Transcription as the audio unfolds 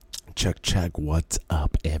Check. What's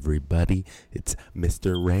up, everybody? It's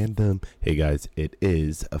Mr. Random. Hey, guys, it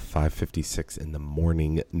is 5:56 in the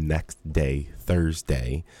morning next day,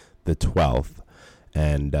 Thursday, the 12th.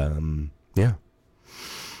 And, yeah.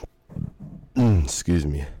 Excuse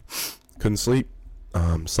me. Couldn't sleep.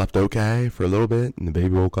 Slept okay for a little bit, and the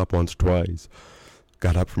baby woke up once or twice.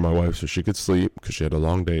 Got up for my wife so she could sleep because she had a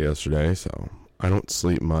long day yesterday, so I don't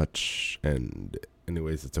sleep much, and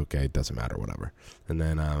anyways, it's okay. It doesn't matter, whatever. And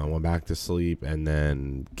then I went back to sleep, and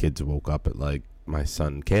then kids woke up at, like, my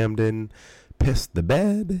son Camden pissed the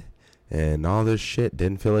bed, and all this shit.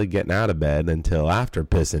 Didn't feel like getting out of bed until after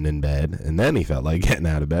pissing in bed, and then he felt like getting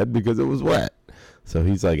out of bed because it was wet. So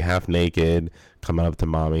he's, like, half naked, coming up to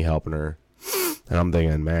mommy, helping her. And I'm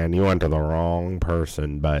thinking, man, you went to the wrong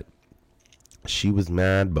person, but she was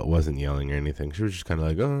mad but wasn't yelling or anything. She was just kind of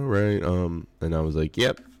like, oh, right, and I was like,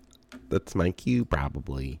 yep, that's my cue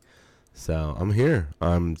probably. So I'm here.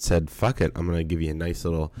 Said, fuck it, I'm going to give you a nice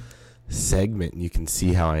little segment, and you can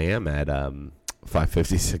see how I am at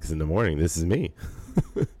 5:56 in the morning. This is me.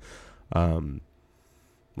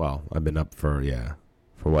 Well, I've been up for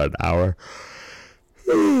what, an hour?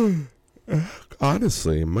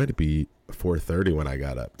 Honestly, it might be 4:30 when I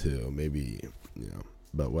got up too. Maybe,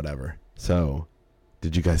 but whatever. So,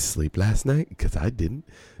 did you guys sleep last night? Because I didn't.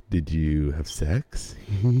 Did you have sex?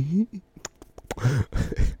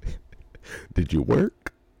 Did you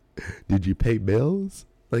work? Did you pay bills?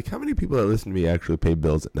 Like, how many people that listen to me actually pay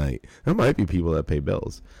bills at night? There might be people that pay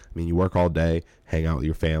bills. I mean, you work all day, hang out with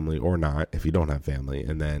your family, or not, if you don't have family,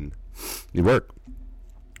 and then you work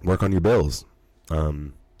on your bills.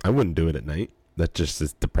 I wouldn't do it at night. That just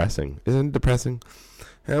is depressing. Isn't it depressing?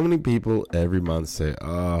 How many people every month say,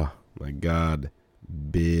 oh my God,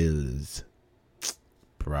 bills?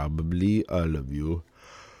 Probably all of you.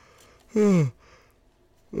 Oh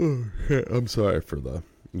shit, I'm sorry for the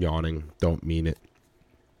yawning. Don't mean it.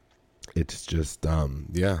 It's just,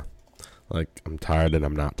 like, I'm tired and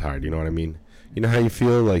I'm not tired. You know what I mean? You know how you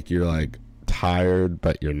feel like you're, like, tired,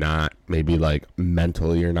 but you're not? Maybe, like,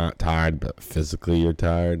 mentally you're not tired, but physically you're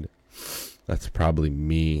tired. That's probably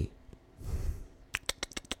me.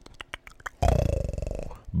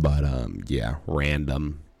 But,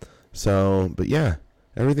 random. So, but yeah,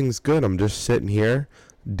 everything's good. I'm just sitting here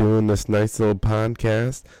doing this nice little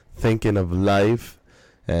podcast, thinking of life,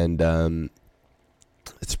 and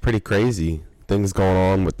it's pretty crazy. Things going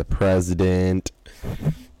on with the president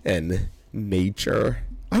and nature.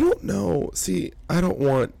 I don't know. See, I don't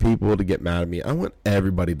want people to get mad at me. I want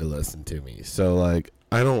everybody to listen to me. So, like,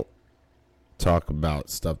 I don't talk about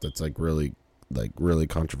stuff that's really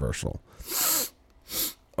controversial.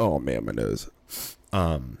 Oh man, my nose.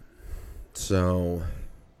 So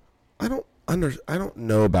I don't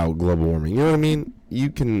know about global warming. You know what I mean? You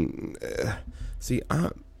can see.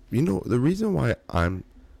 The reason why I'm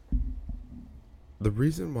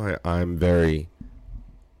very,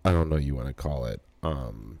 I don't know, you want to call it,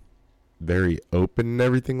 very open and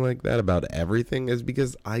everything like that about everything is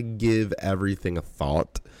because I give everything a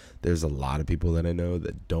thought. There's a lot of people that I know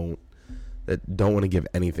that don't want to give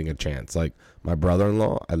anything a chance. Like my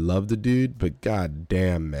brother-in-law, I love the dude, but god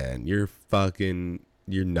damn, man, you're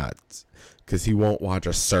nuts. Because he won't watch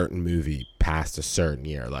a certain movie past a certain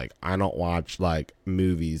year. Like, I don't watch, like,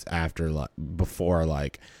 movies before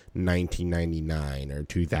 1999 or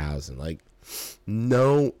 2000. Like,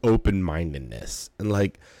 no open-mindedness. And,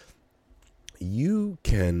 like, you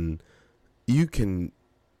can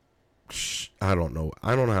I don't know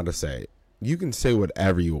how to say it. You can say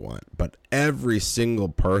whatever you want, but every single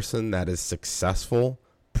person that is successful,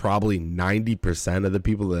 probably 90% of the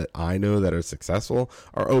people that I know that are successful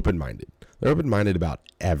are open-minded. They're open-minded about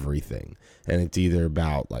everything, and it's either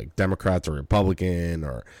about like Democrats or Republican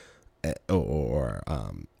or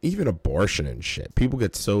even abortion and shit. People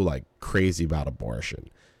get so like crazy about abortion.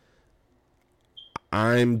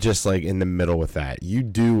 I'm just like in the middle with that.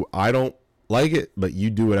 I don't like it, but you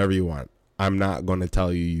do whatever you want. I'm not going to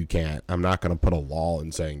tell you can't. I'm not going to put a law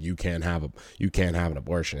in saying you can't have an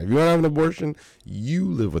abortion. If you want to have an abortion, you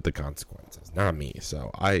live with the consequences, not me. So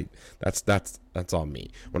that's all me.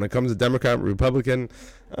 When it comes to Democrat, Republican,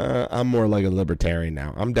 I'm more like a libertarian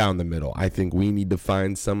now. I'm down the middle. I think we need to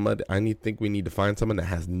find somebody. We need to find someone that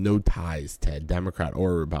has no ties to a Democrat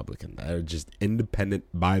or a Republican, that are just independent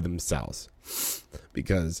by themselves,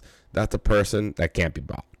 because that's a person that can't be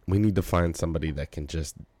bought. We need to find somebody that can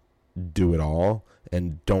just do it all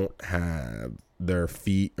and don't have their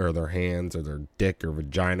feet or their hands or their dick or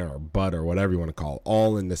vagina or butt or whatever you want to call it,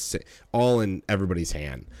 all in everybody's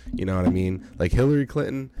hand. You know what I mean? Like Hillary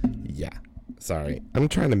Clinton, yeah, Sorry, I'm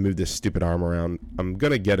trying to move this stupid arm around. I'm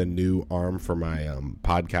gonna get a new arm for my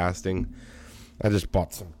podcasting. I just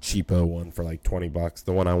bought some cheapo one for like $20.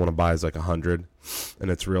 The one I want to buy is like $100,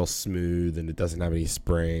 and it's real smooth and it doesn't have any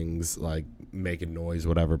springs, like making noise,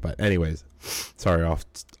 whatever. But anyways, sorry, off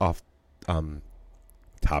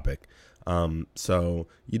topic. So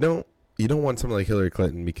you don't want someone like Hillary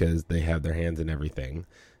Clinton because they have their hands in everything,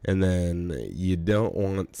 and then you don't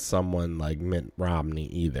want someone like Mitt Romney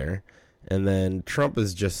either. And then Trump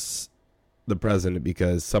is just the president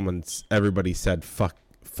because everybody said fuck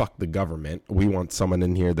the government. We want someone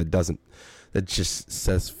in here that just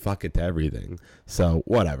says fuck it to everything. So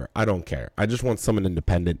whatever, I don't care. I just want someone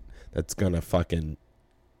independent that's gonna fucking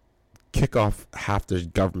kick off half the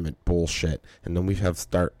government bullshit, and then we have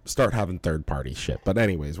start having third party shit. But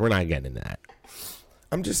anyways, we're not getting into that.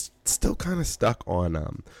 I'm just still kind of stuck on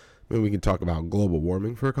maybe we can talk about global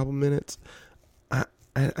warming for a couple minutes.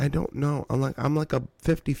 I don't know. I'm like a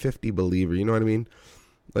 50-50 believer, you know what I mean?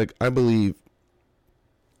 Like, I believe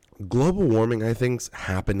global warming, I think's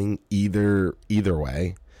happening either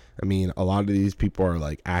way. I mean, a lot of these people are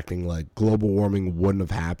like acting like global warming wouldn't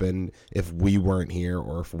have happened if we weren't here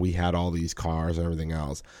or if we had all these cars and everything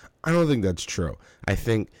else. I don't think that's true. I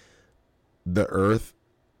think the earth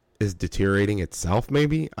is deteriorating itself,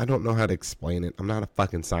 maybe. I don't know how to explain it. I'm not a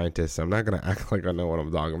fucking scientist, so I'm not going to act like I know what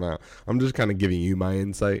I'm talking about. I'm just kind of giving you my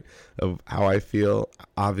insight of how I feel.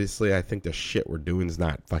 Obviously, I think the shit we're doing is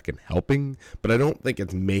not fucking helping, but I don't think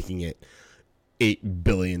it's making it 8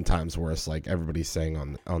 billion times worse like everybody's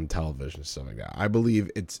saying on television and stuff like that. I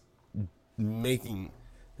believe it's making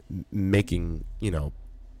you know,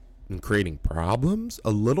 and creating problems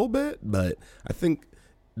a little bit, but I think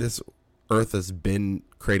this earth has been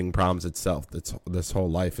creating problems itself this whole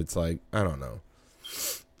life. It's like, I don't know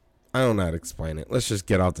how to explain it. Let's just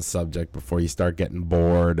get off the subject before you start getting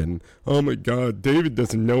bored and, oh my god, David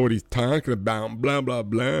doesn't know what he's talking about, blah blah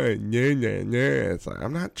blah, yeah. It's like,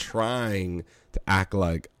 I'm not trying to act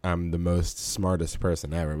like I'm the most smartest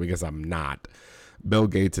person ever, because I'm not. Bill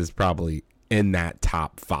Gates is probably in that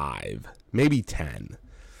top 5, maybe 10.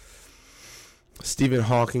 Stephen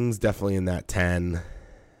Hawking's definitely in that 10.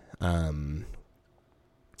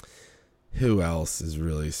 Who else is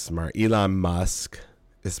really smart? Elon Musk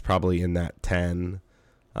is probably in that 10.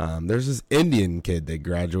 There's this Indian kid that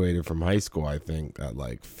graduated from high school, I think, at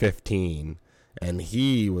like 15. And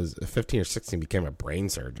he was 15 or 16, became a brain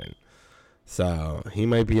surgeon. So he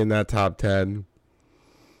might be in that top 10.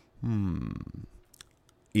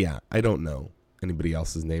 Yeah, I don't know anybody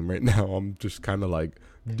else's name right now. I'm just kind of like,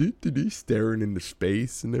 staring into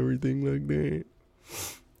space and everything like that.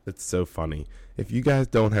 It's so funny. If you guys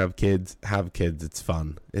don't have kids, have kids. It's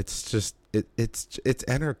fun. It's just it's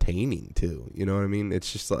entertaining too. You know what I mean?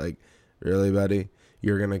 It's just like, really, buddy,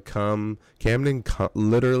 you're gonna come. Camden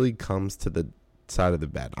literally comes to the side of the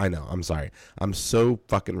bed. I know. I'm sorry. I'm so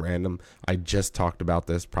fucking random. I just talked about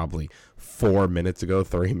this probably 3 minutes ago,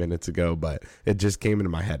 but it just came into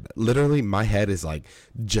my head. Literally, my head is like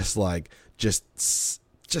just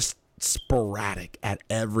sporadic at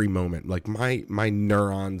every moment. Like my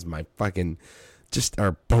neurons, my fucking just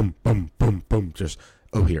are boom, boom, boom, boom. Just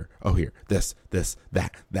oh here, this,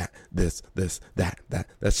 that.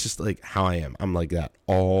 That's just like how I am. I'm like that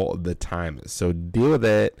all the time. So deal with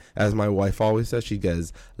it. As my wife always says, she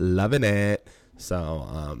goes, loving it.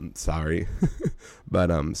 So sorry.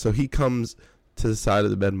 But so he comes to the side of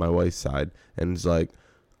the bed, my wife's side, and he's like,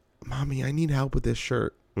 Mommy, I need help with this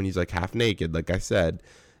shirt. When he's like half naked, like I said.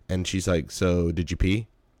 And she's like, so did you pee?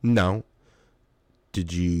 No.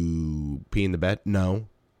 Did you pee in the bed? No.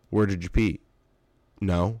 Where did you pee?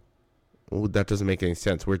 No. Well, that doesn't make any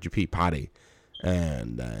sense. Where'd you pee? Potty.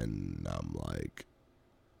 And then I'm like,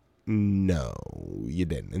 no, you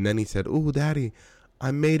didn't. And then he said, oh, Daddy,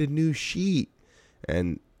 I made a new sheet.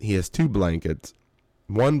 And he has 2 blankets.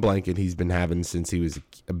 One blanket he's been having since he was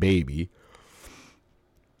a baby.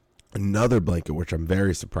 Another blanket, which I'm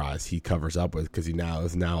very surprised he covers up with, because now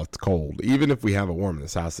it's cold. Even if we have it warm in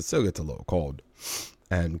this house, it still gets a little cold.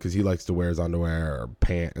 And because he likes to wear his underwear or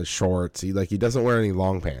shorts, he doesn't wear any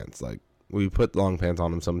long pants. Like, we put long pants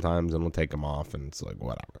on him sometimes, and we'll take them off, and it's like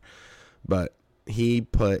whatever. But he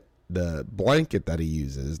put the blanket that he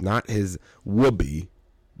uses, not his whoopee,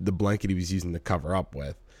 the blanket he was using to cover up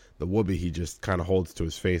with. The whoopee he just kind of holds to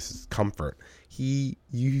his face as comfort. He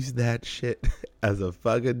used that shit as a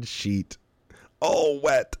fucking sheet. All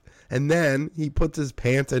wet. And then he puts his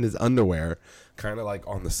pants and his underwear kind of like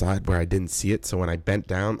on the side where I didn't see it. So when I bent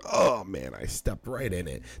down, oh man, I stepped right in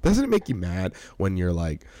it. Doesn't it make you mad when you're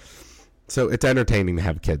like So it's entertaining to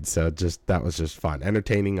have kids. So that was just fun.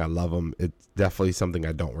 Entertaining. I love them. It's definitely something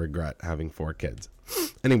I don't regret having 4 kids.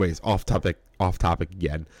 Anyways, off topic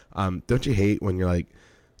again. Don't you hate when you're like,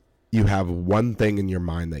 you have one thing in your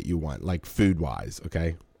mind that you want, like food wise,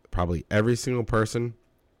 okay? Probably every single person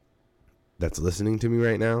that's listening to me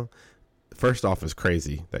right now, first off, is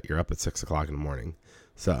crazy that you're up at 6 o'clock in the morning.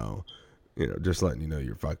 So, just letting you know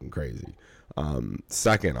you're fucking crazy.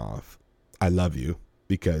 Second off, I love you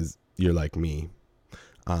because you're like me.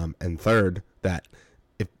 And third, that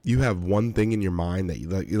if you have one thing in your mind that you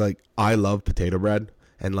like, I love potato bread,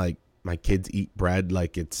 and like my kids eat bread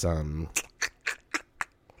like it's going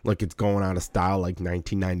out of style, like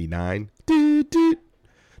 1999.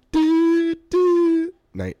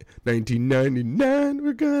 1999,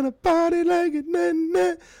 we're gonna party like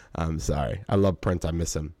it. I'm sorry. I love Prince. I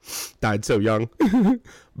miss him. Died so young.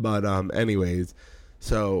 But anyways,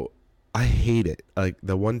 so I hate it. Like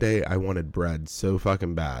the one day I wanted bread so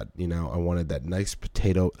fucking bad. I wanted that nice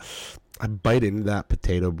potato. I bite into that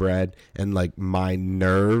potato bread, and like my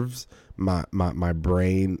nerves, my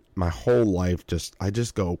brain, my whole life I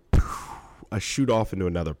just go, I shoot off into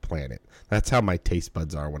another planet. That's how my taste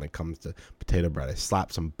buds are when it comes to potato bread. I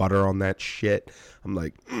slap some butter on that shit. I'm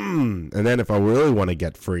like, And then if I really want to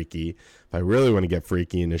get freaky,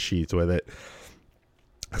 in the sheets with it,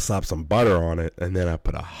 I slap some butter on it, and then I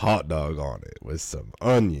put a hot dog on it with some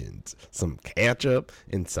onions, some ketchup,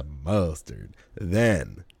 and some mustard.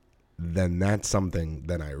 Then that's something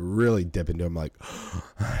that I really dip into. I'm like,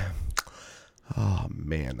 oh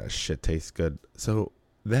man, that shit tastes good. So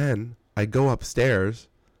then I go upstairs.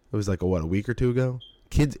 It was like a week or 2 ago.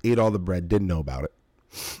 Kids ate all the bread, didn't know about it.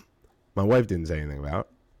 My wife didn't say anything about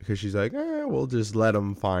it because she's like, we'll just let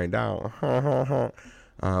them find out.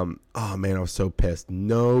 Oh man, I was so pissed.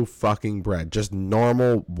 No fucking bread, just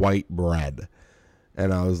normal white bread.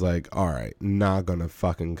 And I was like, all right, not gonna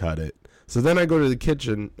fucking cut it. So then I go to the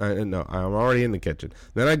kitchen. I'm already in the kitchen.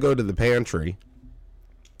 Then I go to the pantry.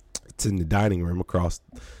 It's in the dining room across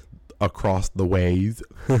the ways.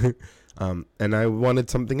 And I wanted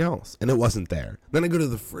something else, and it wasn't there. Then I go to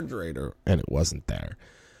the refrigerator, and it wasn't there.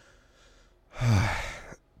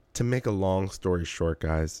 To make a long story short,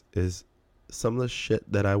 guys, is some of the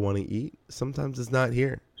shit that I want to eat, sometimes it's not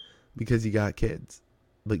here because you got kids.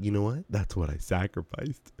 But you know what? That's what I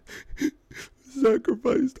sacrificed.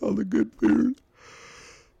 Sacrificed all the good food.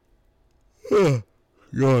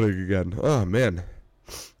 Yawning again. Oh, man.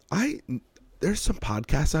 There's some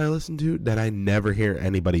podcasts I listen to that I never hear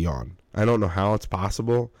anybody on. I don't know how it's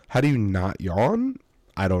possible. How do you not yawn?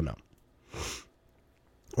 I don't know.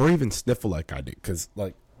 Or even sniffle like I do. Because,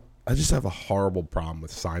 like, I just have a horrible problem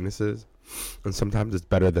with sinuses. And sometimes it's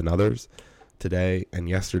better than others. Today and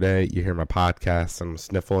yesterday, you hear my podcast and I'm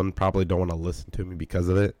sniffling. Probably don't want to listen to me because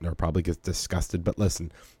of it. Or probably get disgusted. But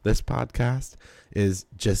listen, this podcast is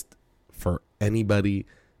just for anybody,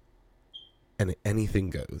 and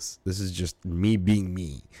anything goes. This is just me being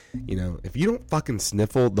me. If you don't fucking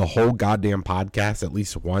sniffle the whole goddamn podcast at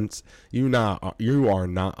least once, you are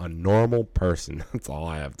not a normal person. That's all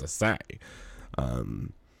I have to say.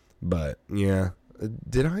 But yeah,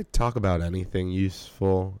 did I talk about anything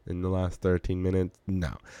useful in the last 13 minutes?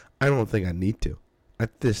 No, I don't think I need to. I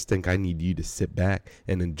just think I need you to sit back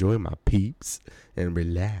and enjoy my peeps and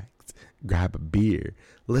relax, grab a beer.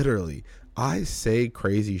 Literally, I say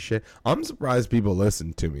crazy shit. I'm surprised people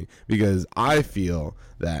listen to me because I feel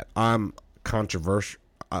that I'm controversial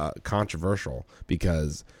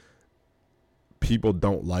because people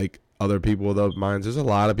don't like other people with open minds. There's a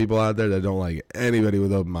lot of people out there that don't like anybody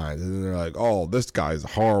with open minds. And then they're like, oh, this guy's a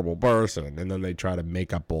horrible person. And then they try to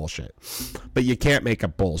make up bullshit. But you can't make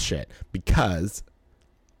up bullshit because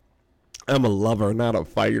I'm a lover, not a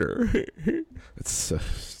fighter. It's so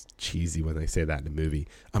cheesy when they say that in a movie.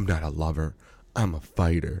 I'm not a lover, I'm a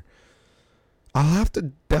fighter. I'll have to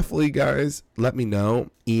definitely, guys, let me know.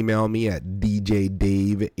 Email me at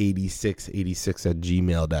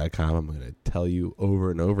djdave8686@gmail.com. I'm going to tell you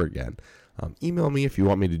over and over again. Email me if you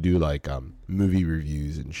want me to do like movie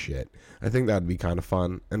reviews and shit. I think that'd be kind of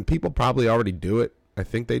fun. And people probably already do it. I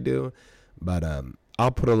think they do. But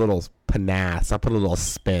I'll put a little panache. I'll put a little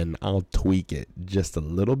spin. I'll tweak it just a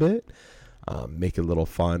little bit. Make it a little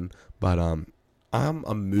fun. But I'm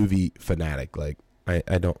a movie fanatic. Like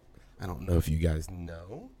I don't know if you guys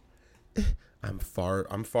know. I'm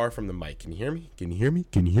far from the mic. Can you hear me? Can you hear me?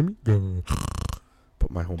 Can you hear me? Put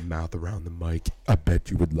my whole mouth around the mic. I bet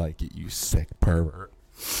you would like it, you sick pervert.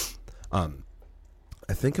 I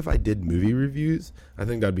think if I did movie reviews, I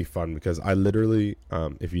think that'd be fun because I literally,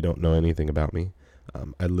 if you don't know anything about me,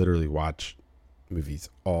 I literally watch movies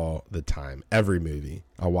all the time. Every movie.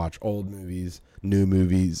 I'll watch old movies, new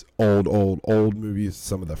movies, old movies,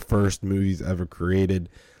 some of the first movies ever created.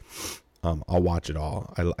 I'll watch it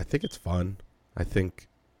all. I think it's fun. I think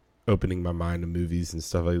opening my mind to movies and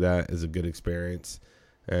stuff like that is a good experience.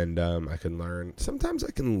 And I can learn. Sometimes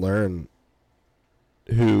I can learn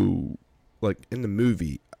who, like, in the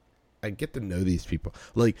movie, I get to know these people.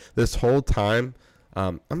 Like, this whole time,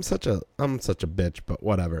 I'm such a bitch, but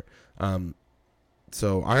whatever.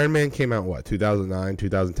 So Iron Man came out, 2009,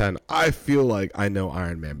 2010. I feel like I know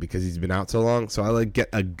Iron Man because he's been out so long. So I, like, get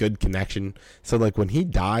a good connection. So, like, when he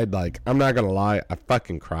died, like, I'm not going to lie, I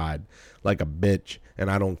fucking cried like a bitch. And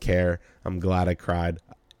I don't care. I'm glad I cried.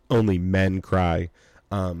 Only men cry.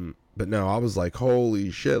 But no, I was like,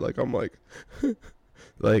 holy shit. Like, I'm like,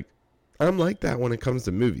 like, I'm like that when it comes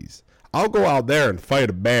to movies. I'll go out there and fight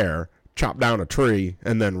a bear, chop down a tree,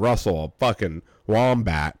 and then rustle a fucking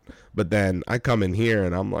wombat. But then I come in here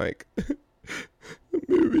and I'm like,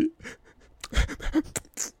 movie.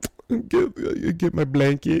 Get my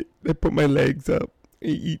blanket. I put my legs up. I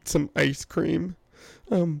eat some ice cream.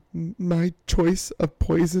 My choice of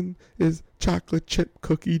poison is chocolate chip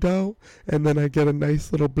cookie dough. And then I get a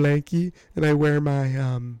nice little blankie and I wear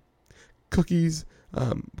my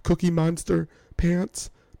Cookie Monster pants,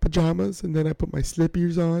 pajamas, and then I put my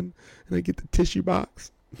slippies on and I get the tissue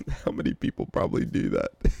box. How many people probably do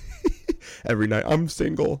that every night? I'm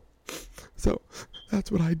single, so that's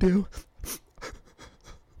what I do.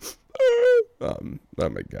 Oh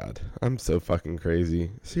my God, I'm so fucking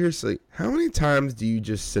crazy. Seriously, how many times do you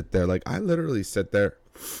just sit there? Like, I literally sit there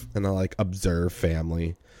and I, like, observe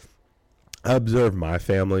family. I observe my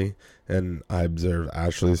family and I observe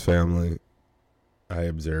Ashley's family. I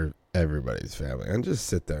observe everybody's family and just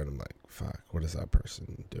sit there and I'm like, fuck, what is that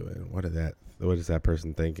person doing? What is that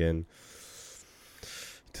person thinking?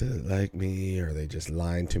 To like me, or they just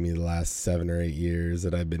lying to me the last 7 or 8 years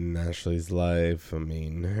that I've been in Ashley's life? I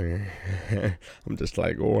mean, I'm just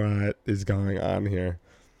like, what is going on here?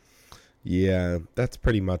 Yeah, that's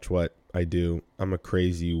pretty much what I do. I'm a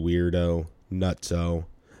crazy weirdo, nutso.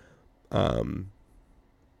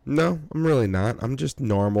 No, I'm really not. I'm just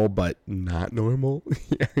normal, but not normal.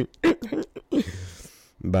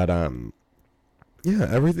 But, yeah,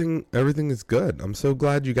 everything is good. I'm so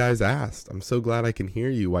glad you guys asked. I'm so glad I can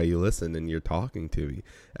hear you while you listen and you're talking to me.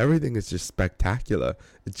 Everything is just spectacular.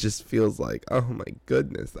 It just feels like, oh my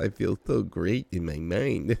goodness, I feel so great in my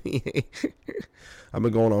mind. I've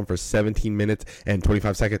been going on for 17 minutes and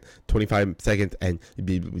 25 seconds and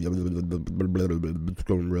it's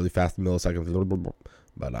going really fast in milliseconds.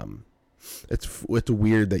 But it's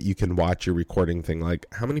weird that you can watch your recording thing. Like,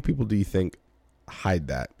 how many people do you think hide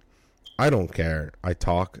that? I don't care. I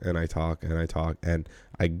talk and I talk and I talk, and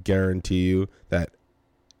I guarantee you that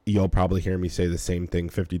you'll probably hear me say the same thing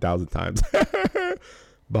 50,000 times.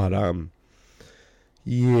 But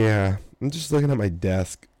yeah, I'm just looking at my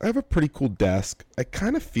desk. I have a pretty cool desk. I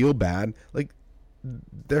kind of feel bad. Like,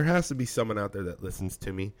 there has to be someone out there that listens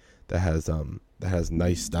to me that has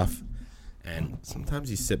nice stuff, and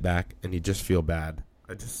sometimes you sit back and you just feel bad.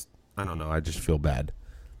 I don't know. I just feel bad.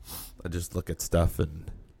 I just look at stuff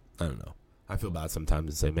and I don't know. I feel bad sometimes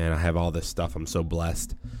and say, man, I have all this stuff. I'm so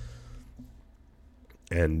blessed.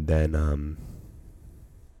 And then,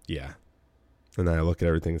 yeah. And then I look at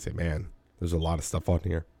everything and say, man, there's a lot of stuff on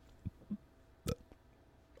here that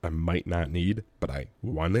I might not need, but I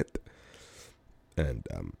want it. And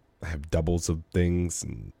I have doubles of things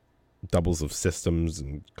and doubles of systems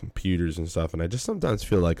and computers and stuff. And I just sometimes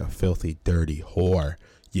feel like a filthy, dirty whore.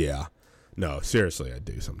 Yeah. No, seriously, I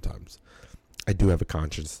do sometimes. I do have a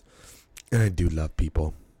conscience. And I do love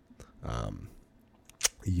people.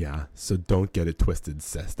 Yeah, so don't get it twisted,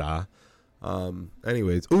 sister.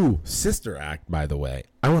 Anyways, Sister Act, by the way.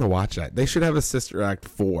 I want to watch that. They should have a Sister Act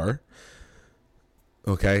 4.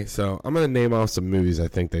 Okay, so I'm going to name off some movies I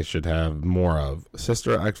think they should have more of.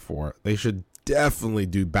 Sister Act 4. They should definitely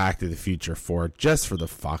do Back to the Future 4 just for the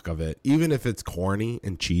fuck of it. Even if it's corny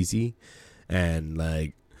and cheesy and,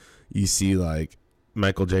 like, you see, like,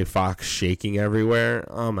 Michael J. Fox shaking everywhere.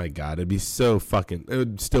 Oh my God, it would still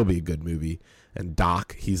be a good movie. And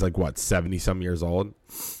Doc, he's like, what, 70 some years old?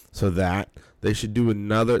 So that they should do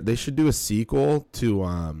a sequel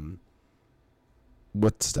to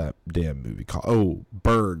what's that damn movie called? Oh,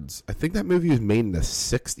 Birds. I think that movie was made in the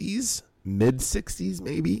 60s, mid 60s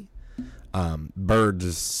maybe. Birds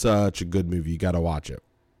is such a good movie. You got to watch it.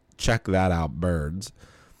 Check that out, Birds.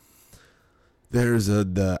 There's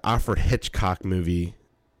the Alfred Hitchcock movie,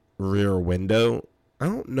 Rear Window. I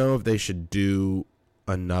don't know if they should do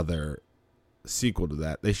another sequel to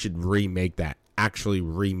that. They should remake that actually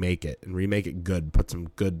remake it and remake it good. Put some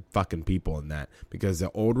good fucking people in that, because the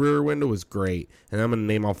old Rear Window was great. And I'm gonna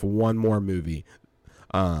name off one more movie.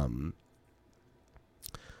 Fuck.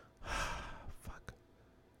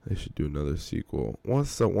 They should do another sequel.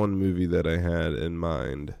 What's the one movie that I had in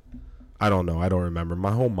mind? I don't know. I don't remember.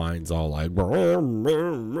 My whole mind's all like,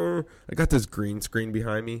 I got this green screen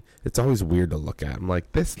behind me. It's always weird to look at. I'm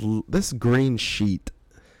like, this green sheet,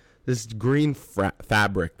 this green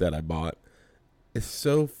fabric that I bought is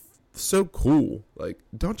so cool. Like,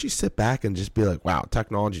 don't you sit back and just be like, wow,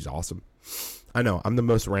 technology's awesome. I know, I'm the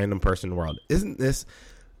most random person in the world. Isn't this,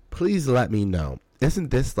 please let me know,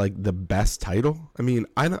 isn't this like the best title? I mean,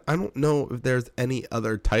 I don't know if there's any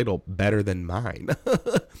other title better than mine.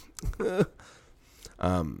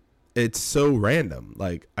 It's so random.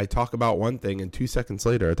 Like, I talk about one thing and 2 seconds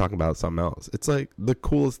later I talk about something else. It's like the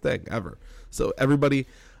coolest thing ever. So everybody,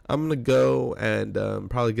 I'm gonna go and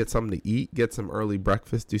probably get something to eat, get some early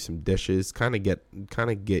breakfast, do some dishes, kind of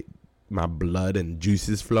get my blood and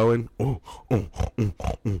juices flowing. I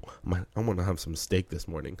want to have some steak this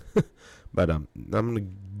morning. But I'm gonna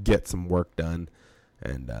get some work done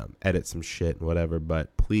and edit some shit and whatever.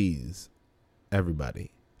 But please,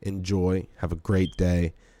 everybody, enjoy. Have a great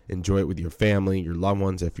day. Enjoy it with your family, your loved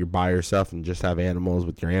ones. If you're by yourself and just have animals,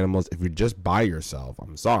 with your animals. If you're just by yourself,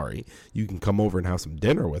 I'm sorry, you can come over and have some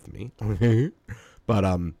dinner with me. But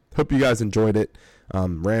hope you guys enjoyed it.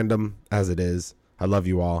 Random as it is. I love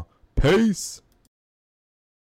you all. Peace.